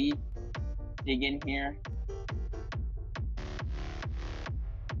TV. Dig in here.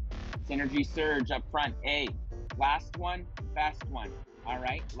 Synergy surge up front. A. Last one, best one. All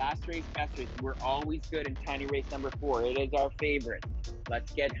right, last race, best race. We're always good in tiny race number 4. It is our favorite.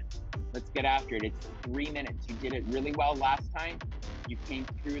 Let's get after it. It's 3 minutes. You did it really well last time. You came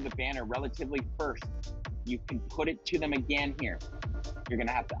through the banner relatively first. You can put it to them again here. You're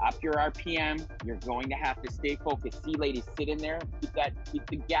gonna have to up your RPM. You're going to have to stay focused. See, ladies, sit in there. Keep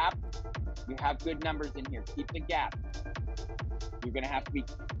the gap. You have good numbers in here. Keep the gap. You're gonna have to be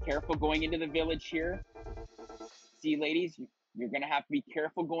careful going into the village here. See, ladies, you're gonna have to be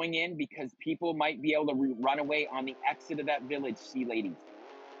careful going in because people might be able to run away on the exit of that village. See, ladies.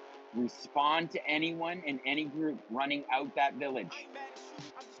 Respond to anyone in any group running out that village.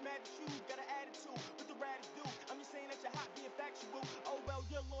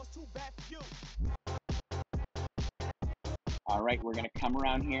 All right, we're gonna come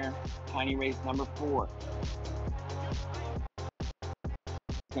around here. Tiny race number 4.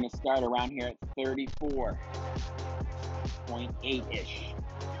 It's gonna start around here at 34.8-ish.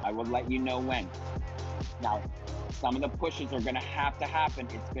 I will let you know when. Now, some of the pushes are gonna have to happen.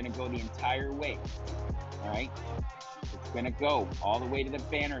 It's gonna go the entire way, all right? It's gonna go all the way to the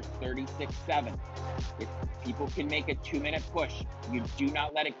banner, 36.7. If people can make a 2-minute push, you do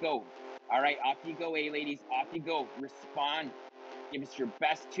not let it go. All right, off you go, A-ladies, off you go. Respond, give us your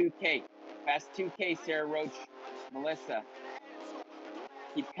best 2K. Best 2K, Sarah Roach, Melissa.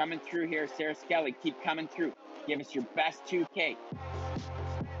 Keep coming through here, Sarah Skelly, keep coming through. Give us your best 2K.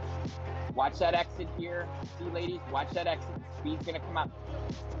 Watch that exit here. See, ladies, watch that exit. The speed's gonna come up.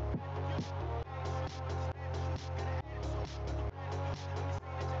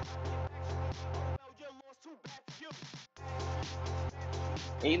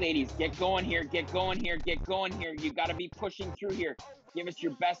 Hey, ladies, get going here, get going here, get going here. You gotta be pushing through here. Give us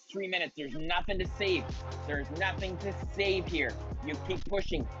your best 3 minutes. There's nothing to save. There's nothing to save here. You keep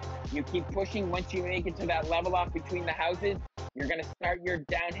pushing. You keep pushing. Once you make it to that level off between the houses, you're gonna start your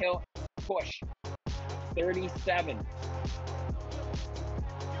downhill push. 37.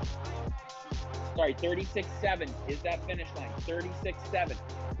 Sorry, 36.7 is that finish line. 36.7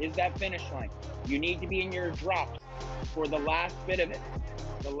 is that finish line. You need to be in your drops for the last bit of it.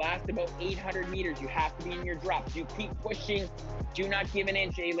 The last about 800 meters, you have to be in your drops. You keep pushing. Do not give an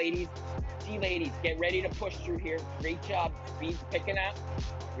inch, A ladies. C ladies, get ready to push through here. Great job. Speed's picking up.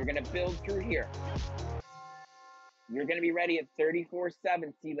 You're gonna build through here. You're gonna be ready at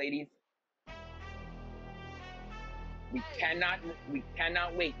 34.7, C ladies. We cannot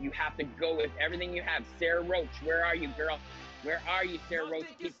wait. You have to go with everything you have. Sarah Roach, where are you, girl? Where are you, Sarah Roach?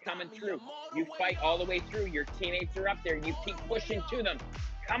 Keep coming through. You fight all the way through. Your teammates are up there. You keep pushing to them.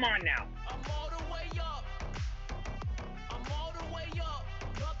 Come on now.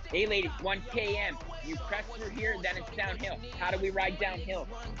 Hey, ladies, 1 km. You press through here, then it's downhill. How do we ride downhill?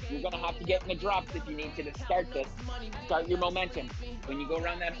 You're going to have to get in the drops if you need to start this. Start your momentum. When you go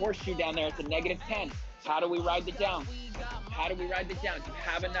around that horseshoe down there, it's a -10. How do we ride the down? How do we ride the down? You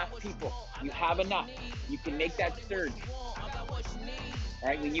have enough, people. You have enough. You can make that surge. All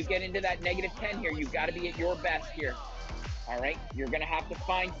right, when you get into that -10 here, you've got to be at your best here. All right, you're going to have to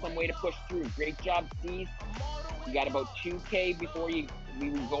find some way to push through. Great job, Steve. You got about 2K before we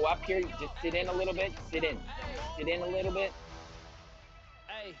go up here. You just sit in a little bit. Sit in. Sit in a little bit.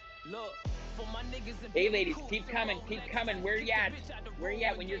 Hey, look. Hey, ladies, keep coming, keep coming. Where you at? Where you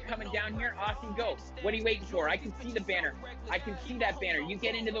at? When you're coming down here, off you go. What are you waiting for? I can see the banner. I can see that banner. You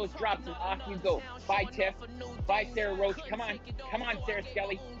get into those drops and off you go. Bye, Tiff. Bye, Sarah Roach. Come on. Come on, Sarah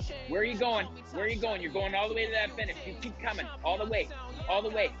Skelly. Where are you going? Where are you going? You're going all the way to that finish. You keep coming. All the way. All the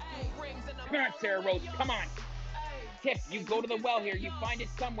way. Come on, Sarah Roach. Come on. tip. You go to the well here. You find it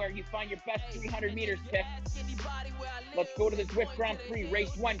somewhere. You find your best 300 meters, tip. Let's go to the Zwift Grand Prix,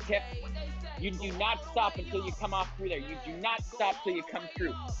 race 1, tip. You do not stop until you come off through there. You do not stop till you come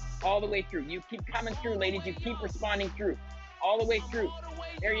through. All the way through. You keep coming through, ladies. You keep responding through. All the way through.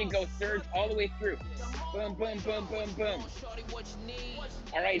 There you go, Serge. All the way through. Boom, boom, boom, boom, boom.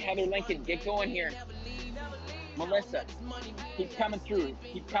 All right, Heather Lincoln, get going here. Melissa, keep coming through.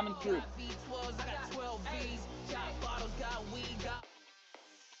 Keep coming through.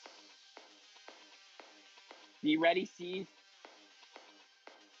 Be ready, C's.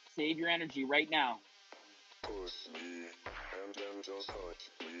 Save your energy right now.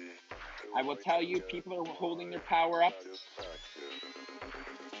 I will tell you, people are holding their power up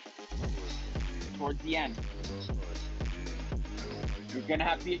towards the end. You're gonna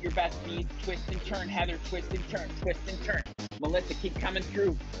have to be at your best speed. Twist and turn, Heather. Twist and turn. Twist and turn. Melissa, keep coming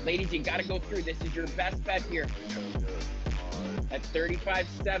through. Ladies, you gotta go through. This is your best bet here. At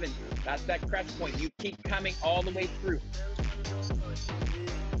 35.7, that's that crest point. You keep coming all the way through.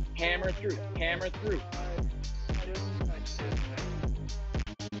 Hammer through. Hammer through.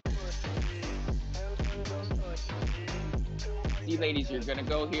 See, ladies, you're gonna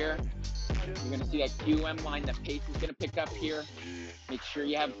go here. You're gonna see that QM line. The pace is gonna pick up here. Make sure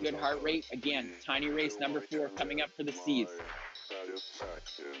you have good heart rate. Again, tiny race number 4 coming up for the C's.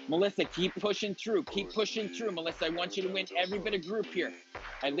 Melissa, keep pushing through. Keep pushing through. Melissa, I want you to win every bit of group here.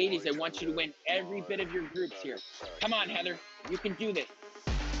 And ladies, I want you to win every bit of your groups here. Come on, Heather. You can do this.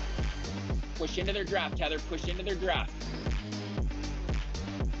 Push into their draft, Heather. Push into their draft.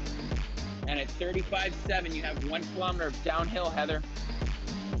 And at 35.7, you have 1 kilometer of downhill, Heather.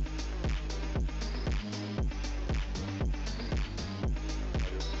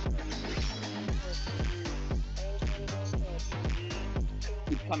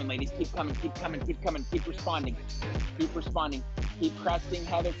 Keep coming, ladies. Keep coming, keep coming, keep coming. Keep responding. Keep responding. Keep cresting,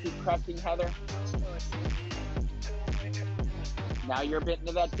 Heather. Keep cresting, Heather. Now you're a bit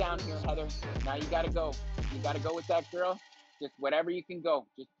into that down here, Heather. Now you gotta go. You gotta go with that girl. Just whatever you can go.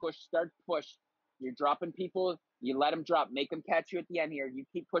 Just push, start, push. You're dropping people. You let them drop. Make them catch you at the end here. You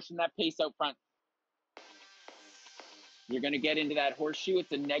keep pushing that pace out front. You're gonna get into that horseshoe.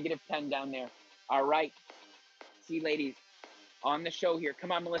 It's a -10 down there. All right. See, ladies, on the show here.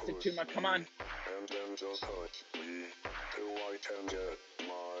 Come on, Melissa Tuma. Come on.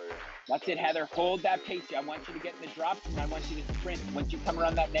 That's it, Heather. Hold that pace. I want you to get in the drops, and I want you to sprint. Once you come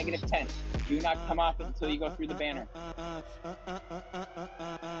around that -10, do not come off it until you go through the banner.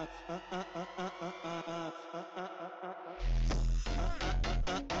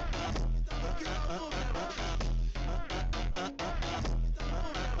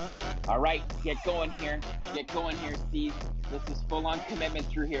 All right, get going here. Get going here, Steve. This is full-on commitment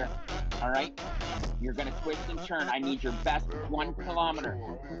through here. All right? You're going to twist and turn. I need your best 1 kilometer.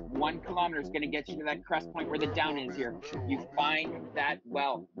 1 kilometer is going to get you to that crest point where the down is here. You find that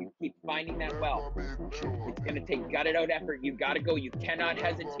well. You keep finding that well. It's going to take gutted out effort. You got to go. You cannot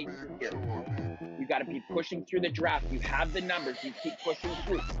hesitate through here. You got to be pushing through the draft. You have the numbers. You keep pushing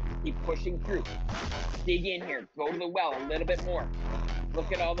through. Keep pushing through. Dig in here. Go to the well a little bit more.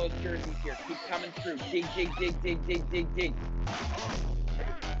 Look at all those jerseys here. Keep coming through. Dig, dig, dig, dig, dig, dig, dig.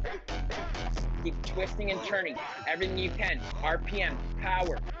 Keep twisting and turning. Everything you can. RPM,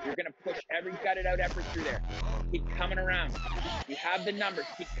 power. You're going to push every gutted out effort through there. Keep coming around. You have the numbers.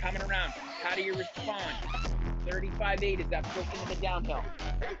 Keep coming around. How do you respond? 35.8 is that push into the downhill.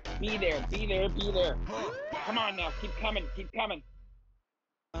 Be there, be there, be there. Come on now. Keep coming, keep coming.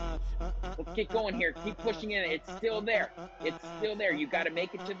 Let's get going here. Keep pushing in. It's still there. It's still there. You got to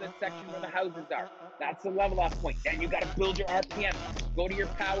make it to the section where the houses are. That's the level off point. Then you got to build your RPM. Go to your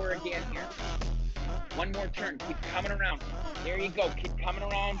power again here. One more turn. Keep coming around. There you go. Keep coming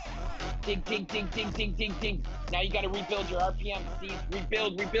around. Dig, dig, dig, dig, dig, dig, dig. Now you got to rebuild your RPM. See,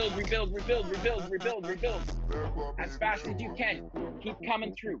 rebuild, rebuild, rebuild, rebuild, rebuild, rebuild, rebuild. As fast as you can. Keep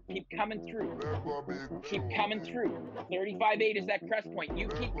coming through. Keep coming through. Keep coming through. 35.8 is that crest point. You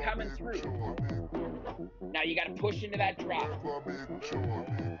keep coming through. Now you got to push into that draft.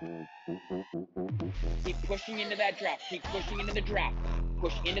 Keep pushing into that draft. Keep pushing into the draft.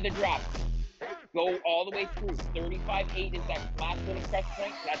 Push into the draft. Go all the way through. 35.8 is that last little crest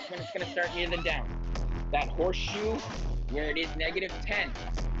point. That's when it's going to start near the down. That horseshoe where it is -10.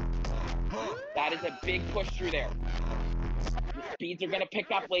 That is a big push through there. The speeds are going to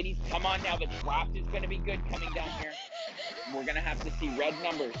pick up, ladies. Come on now. The draft is going to be good coming down here. We're going to have to see red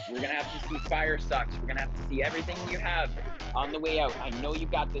numbers. We're going to have to see fire socks. We're going to have to see everything you have on the way out. I know you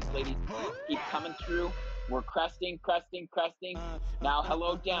got this, ladies. Keep coming through. We're cresting. Now,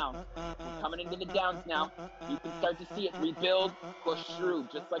 hello, down. We're coming into the downs now. You can start to see it. Rebuild, push through,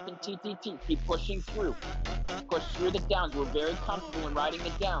 just like in TTT. Keep pushing through. Push through the downs. We're very comfortable in riding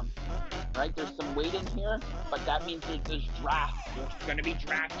the downs. Right? There's some weight in here, but that means there's draft. There's going to be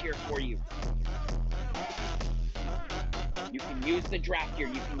draft here for you. You can use the draft here.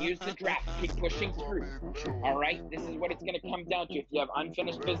 You can use the draft. Keep pushing through. All right? This is what it's going to come down to. If you have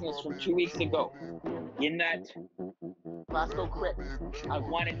unfinished business from 2 weeks ago, in that Glasgow crit, I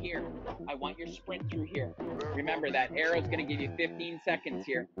want it here. I want your sprint through here. Remember, that arrow is going to give you 15 seconds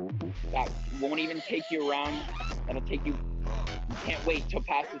here. That won't even take you around. That'll take you. You can't wait till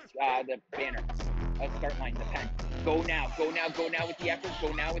past the banner. Start line, the pen. Go now with the effort.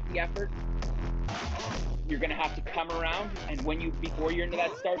 Go now with the effort. You're going to have to come around, and before you're into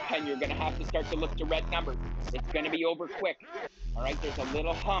that start pen, you're going to have to start to look to red numbers. It's going to be over quick. All right, there's a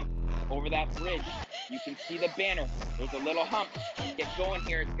little hump over that bridge. You can see the banner. There's a little hump. Get going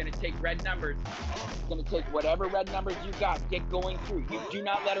here. It's going to take red numbers. It's going to take whatever red numbers you got. Get going through. You do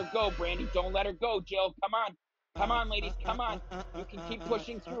not let her go, Brandy. Don't let her go, Jill. Come on. Come on, ladies, come on. You can keep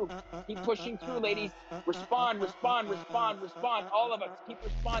pushing through. Keep pushing through, ladies. Respond. All of us, keep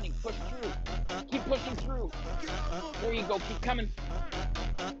responding. Push through. Keep pushing through. There you go. Keep coming.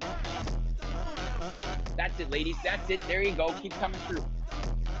 That's it, ladies. That's it. There you go. Keep coming through.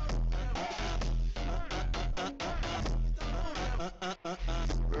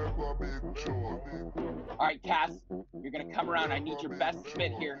 All right, Cass, you're going to come around. I need your best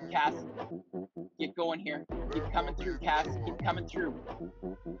spit here, Cass. Get going here. Keep coming through, Cass. Keep coming through.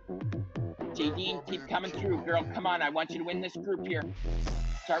 Jadine, keep coming through. Girl, come on. I want you to win this group here.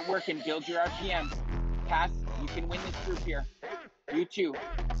 Start working. Build your RPM. Cass, you can win this group here. You too.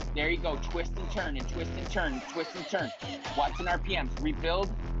 There you go. Twist and turn and twist and turn. Twist and turn. Watson RPMs.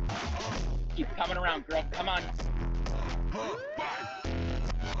 Rebuild. Keep coming around, girl. Come on.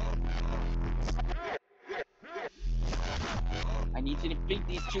 I need you to beat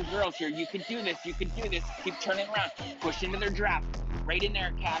these two girls here. You can do this. You can do this. Keep turning around. Push into their draft. Right in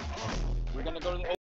there, Cass. We're going to go to the